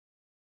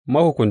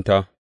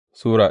Mahukunta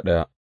Sura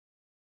ɗaya.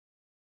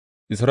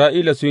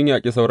 Isra'ila sun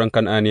yaƙi sauran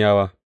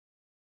Kan'aniyawa.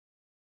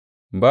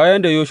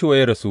 Bayan da Yoshuwa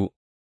ya rasu,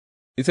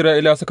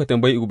 Isra'ilawa suka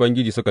tambayi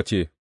Ubangiji suka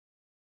ce,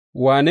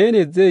 Wane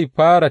ne zai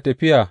fara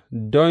tafiya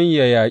don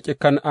yă yaƙi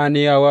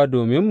Kan'aniyawa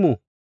dominmu?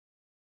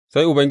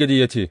 Sai Ubangiji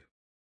ya ce,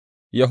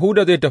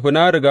 Yahuda zai tafi,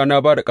 na riga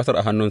na ba da ƙasar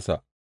a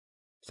hannunsa.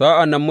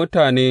 Sa'an nan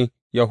mutane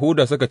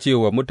Yahuda suka ce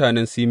wa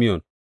mutanen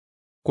Simeyon,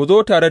 Ku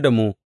zo tare da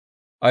mu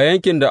a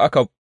yankin da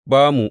aka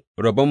ba mu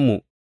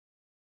rabonmu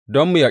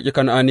don mu yaƙi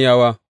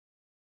Kan'aniyawa,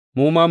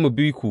 mu ma mu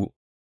bi ku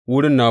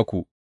wurin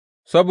naku.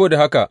 Saboda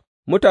haka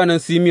mutanen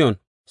Simeyon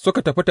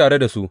suka tafi tare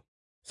da su.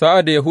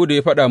 Sa'ad da Yahuda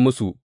ya faɗa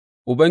musu,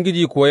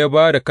 Ubangiji kuwa ya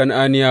ba da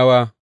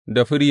Kan'aniyawa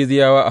da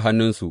Ferizziyawa a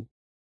hannunsu,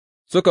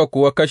 suka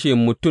kuwa kashe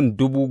mutum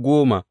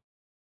 10,000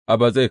 a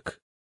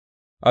Bezek.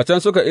 A can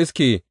suka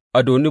iske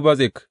Adoni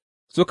Bezek,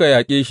 suka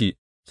yaƙe shi,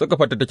 suka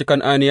fatattaki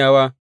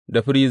Kan'aniyawa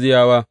da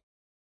Ferizziyawa.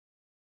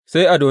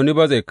 Sai Adoni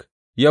Bezek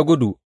ya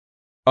gudu,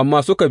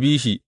 amma suka bi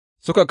shi,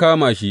 suka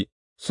kama shi,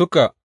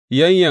 suka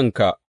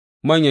yayyanka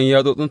manyan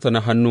yatsotsinsa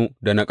na hannu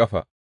da na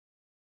ƙafa.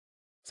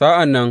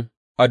 Sa'an nan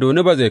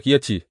Adoni Bezek ya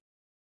ce,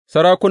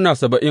 Sarakuna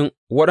 70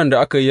 waɗanda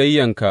aka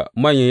yayyanka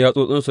manyan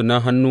yatsotsinsu na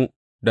hannu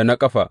da na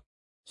ƙafa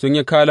sun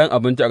yi kalan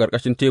abinci a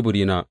ƙarƙashin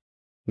teburina,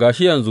 ga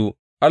shi yanzu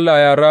Allah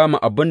ya rama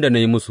abin da na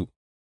yi musu.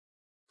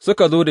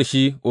 Suka zo da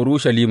shi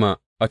Urushalima,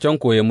 a can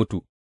kuwa ya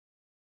mutu.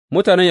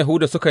 Mutanen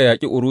Yahuda suka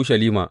yaƙi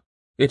Urushalima,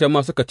 ita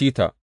ma suka ci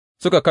ta,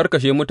 suka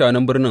karkashe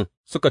mutanen birnin,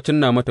 suka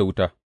cinna mata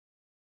wuta.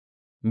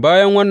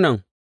 Bayan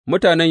wannan,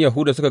 mutanen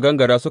Yahuda suka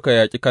gangara suka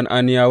yaƙi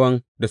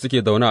Kan'aniyawan da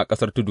suke zaune a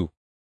ƙasar tudu,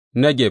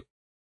 Negeb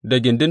da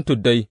gindin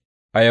tuddai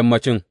a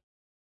yammancin,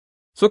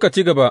 suka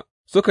ci gaba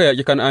suka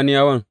yaƙi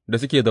Kan'aniyawan da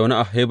suke zaune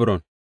a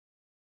Hebron,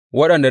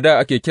 waɗanda dā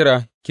ake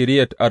kira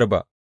Kiriyat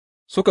Arba,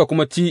 suka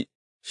kuma ci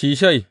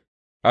Shishai,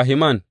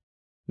 Ahiman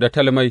da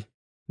Talmai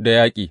da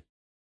yaƙi.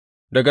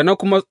 Daga nan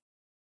kuma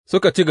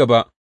suka ci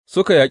gaba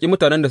suka yaƙi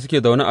mutanen da suke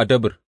zaune a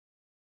Debir,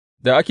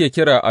 da ake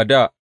kira a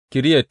dā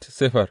Kiriyat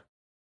Sefer.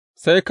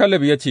 Sai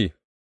Kaleb ya ce,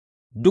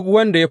 Duk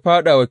wanda ya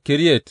fāɗa wa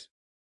Kiriyat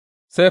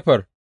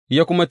Sefer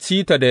ya kuma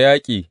ci ta da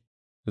yaƙi,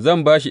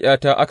 zan ba shi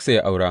 ’yata Aksa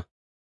ya aura.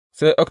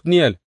 Sai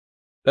Otniyel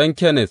ɗan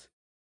Kenaz,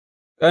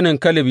 ƙanen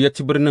Kaleb ya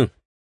ci birnin,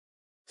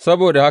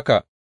 saboda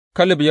haka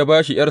Kaleb ya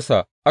ba shi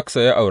 ’yarsa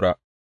Aksa ya aura.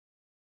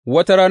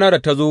 Wata rana da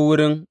ta zo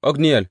wurin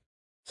Otniyel,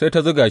 sai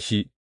ta zuga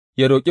shi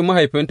ya roƙi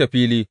mahaifinta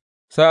fili.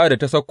 Sa'ad da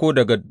ta sauko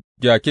daga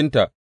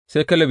jakinta,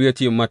 sai Kaleb ya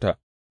ce mata,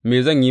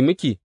 Me zan yi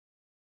miki?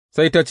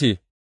 Sai ta ce,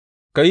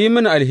 Ka yi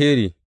mini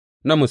alheri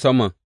na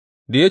musamman,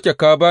 da yake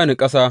ka ba ni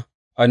ƙasa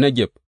a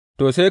Negeb,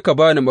 to, sai ka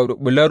ba ni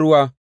maɓulɓulan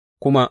ruwa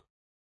kuma.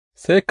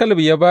 Sai Kaleb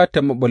ya ba ta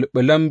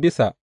maɓulɓulan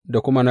bisa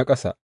da kuma na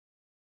ƙasa.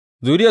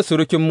 Zuriyar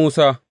surukin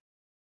Musa,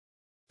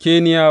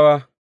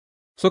 Keniyawa,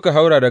 suka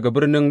haura daga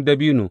birnin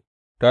dabino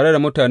tare da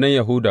mutanen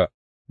Yahuda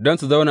don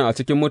su zauna a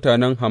cikin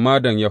mutanen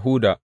Hamadan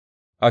Yahuda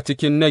a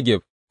cikin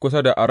Negeb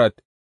kusa da Arad.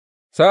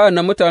 Sa'an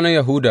nan mutanen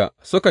Yahuda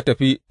suka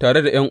tafi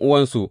tare da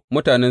 ’yan'uwansu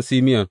mutanen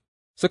Simeyon,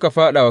 suka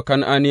fāɗa wa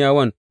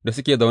Kan'aniyawan da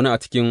suke zaune a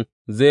cikin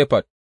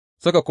Zefat,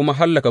 suka kuma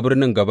hallaka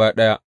birnin gaba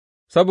ɗaya,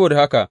 saboda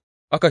haka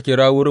aka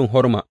kira wurin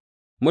Horma.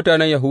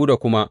 Mutanen Yahuda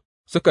kuma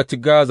suka ci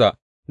Gaza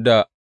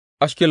da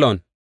Ashkelon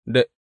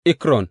da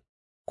Ekron,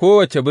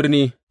 kowace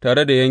birni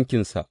tare da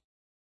yankinsa.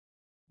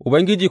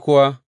 Ubangiji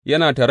kuwa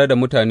yana tare da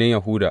mutanen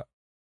Yahuda,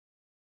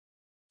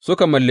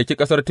 suka mallaki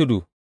ƙasar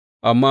tudu,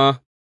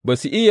 amma ba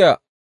su iya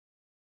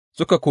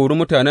suka kori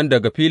mutanen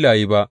daga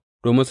filaye ba,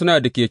 domin suna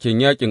da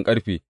keken yaƙin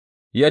ƙarfe,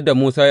 yadda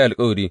Musa ya yi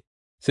alkawari.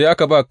 Sai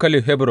aka ba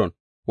Kaleb Hebron,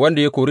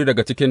 wanda ya kori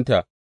daga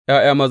cikinta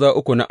 ’ya'ya maza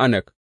 3 na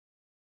Anak.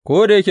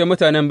 Ko da yake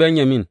mutanen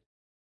Benyamin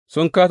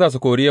sun kāsa su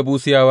kori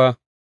Yebusiyawa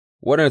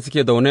waɗanda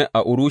suke zaune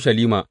a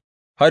Urushalima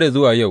har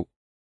zuwa yau,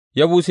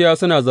 Yebusiyawa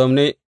suna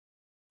zaune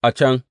a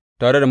can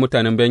tare da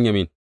mutanen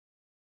Benyamin.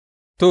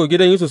 To,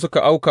 gidan Yusuf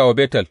suka auka wa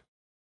Betel,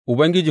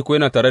 Ubangiji kuwa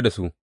yana tare da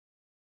su.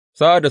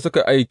 Sa'ad da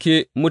suka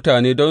aike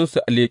mutane don su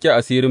leƙi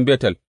asirin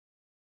Betel,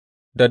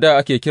 da dā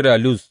ake kira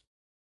Luz,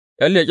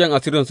 ’yan leƙen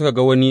asirin suka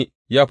ga wani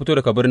ya fito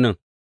daga birnin,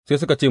 sai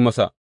suka ce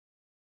masa,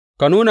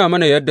 Ka nuna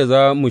mana yadda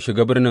za mu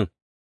shiga birnin,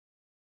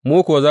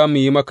 mu kuwa za mu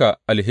yi maka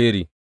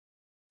alheri.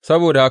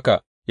 Saboda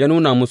haka ya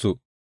nuna musu,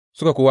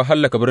 suka kuwa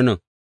hallaka birnin,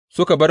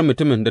 suka bar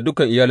mutumin da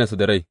dukan iyalinsa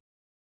da rai.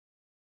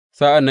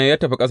 Sa'an nan ya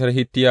tafi ƙasar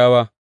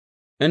Hittiyawa,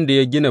 inda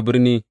ya gina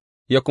birni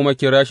ya kuma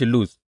kira shi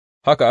Luz,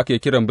 haka ake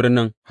kiran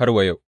birnin har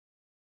wa yau.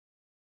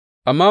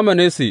 Amma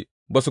Manasse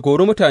ba su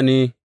kori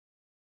mutane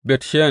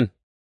Bet Sheyan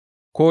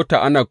ko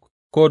Ta'anak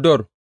ko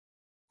Dor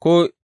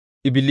ko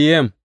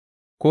Ibiliyam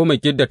ko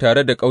Megiddo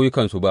tare da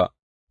ƙauyukansu ba,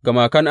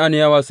 gama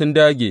Kan'aniyawa sun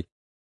dāge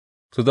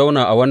su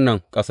zauna a wannan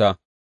ƙasa.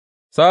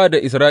 Sa'ad da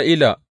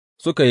Isra'ila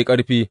suka yi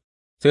ƙarfi,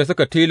 sai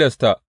suka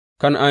tilasta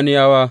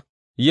Kan'aniyawa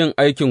yin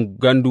aikin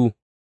gandu,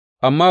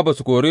 amma ba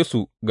su kore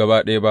su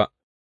gaba ɗaya ba.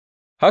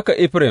 Haka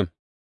Efraim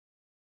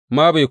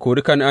ma bai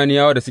kori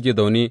Kan'aniyawa da suke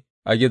zaune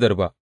a Gedar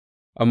ba,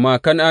 amma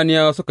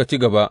Kan'aniyawa suka ci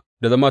gaba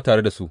da zama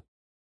tare da su.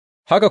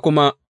 Haka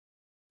kuma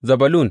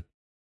Zebulun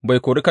bai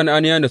kori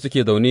Kan'aniyawan da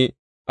suke zaune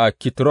a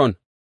Kitron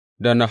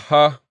da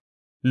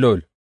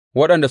Nahalol,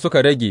 waɗanda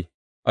suka rage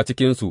a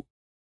cikinsu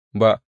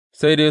ba,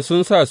 sai dai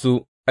sun sa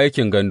su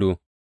aikin gandu.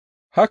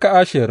 Haka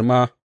Asher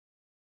ma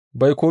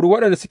bai kori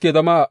waɗanda suke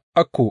zama a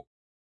Akko,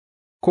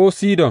 ko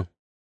Sidon,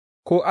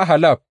 ko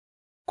Ahlab,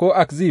 ko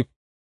Akzib,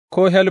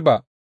 ko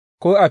Helba,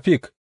 ko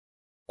Afik,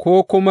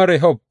 ko kuma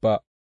Rehob ba,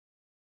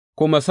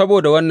 kuma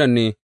saboda wannan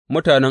ne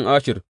mutanen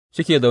Asher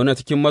suke zaune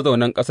cikin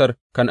mazaunan ƙasar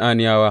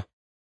Kan'aniyawa.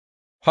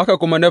 Haka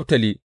kuma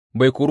Naftali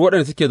bai kori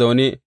waɗanda suke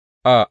zaune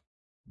a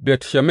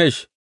Bet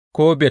Shemesh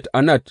ko Bet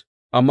Anat,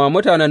 amma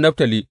mutanen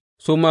Naftali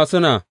su ma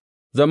suna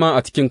zama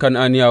a cikin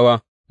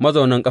Kan'aniyawa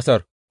mazaunan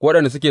ƙasar,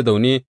 waɗanda suke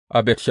zaune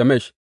a Bet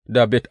Shemesh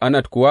da Bet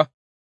Anat kuwa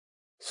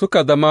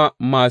suka zama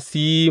masu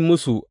yi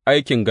musu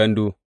aikin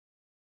gandu.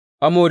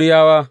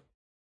 Amoriyawa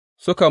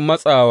suka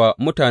matsa wa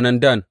mutanen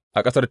Dan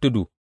a ƙasar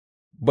tudu,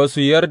 ba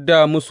su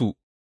yarda musu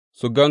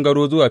su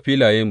gangaro zuwa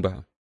filayen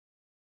ba,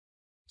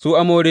 su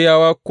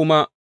Amoriyawa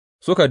kuma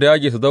suka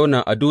dāge su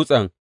zauna a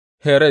dutsen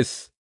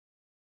Heres,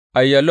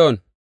 Aiyalon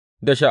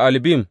da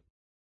Sha'albim,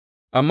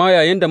 amma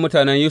yayinda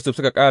mutanen Yusuf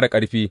suka ƙara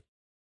ƙarfi,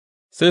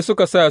 sai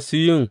suka sa su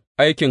yin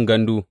aikin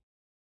gandu,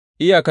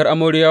 iyakar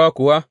Amoriyawa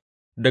kuwa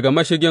daga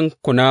mashigin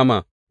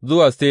Kunama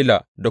zuwa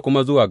Sela da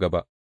kuma zuwa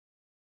gaba.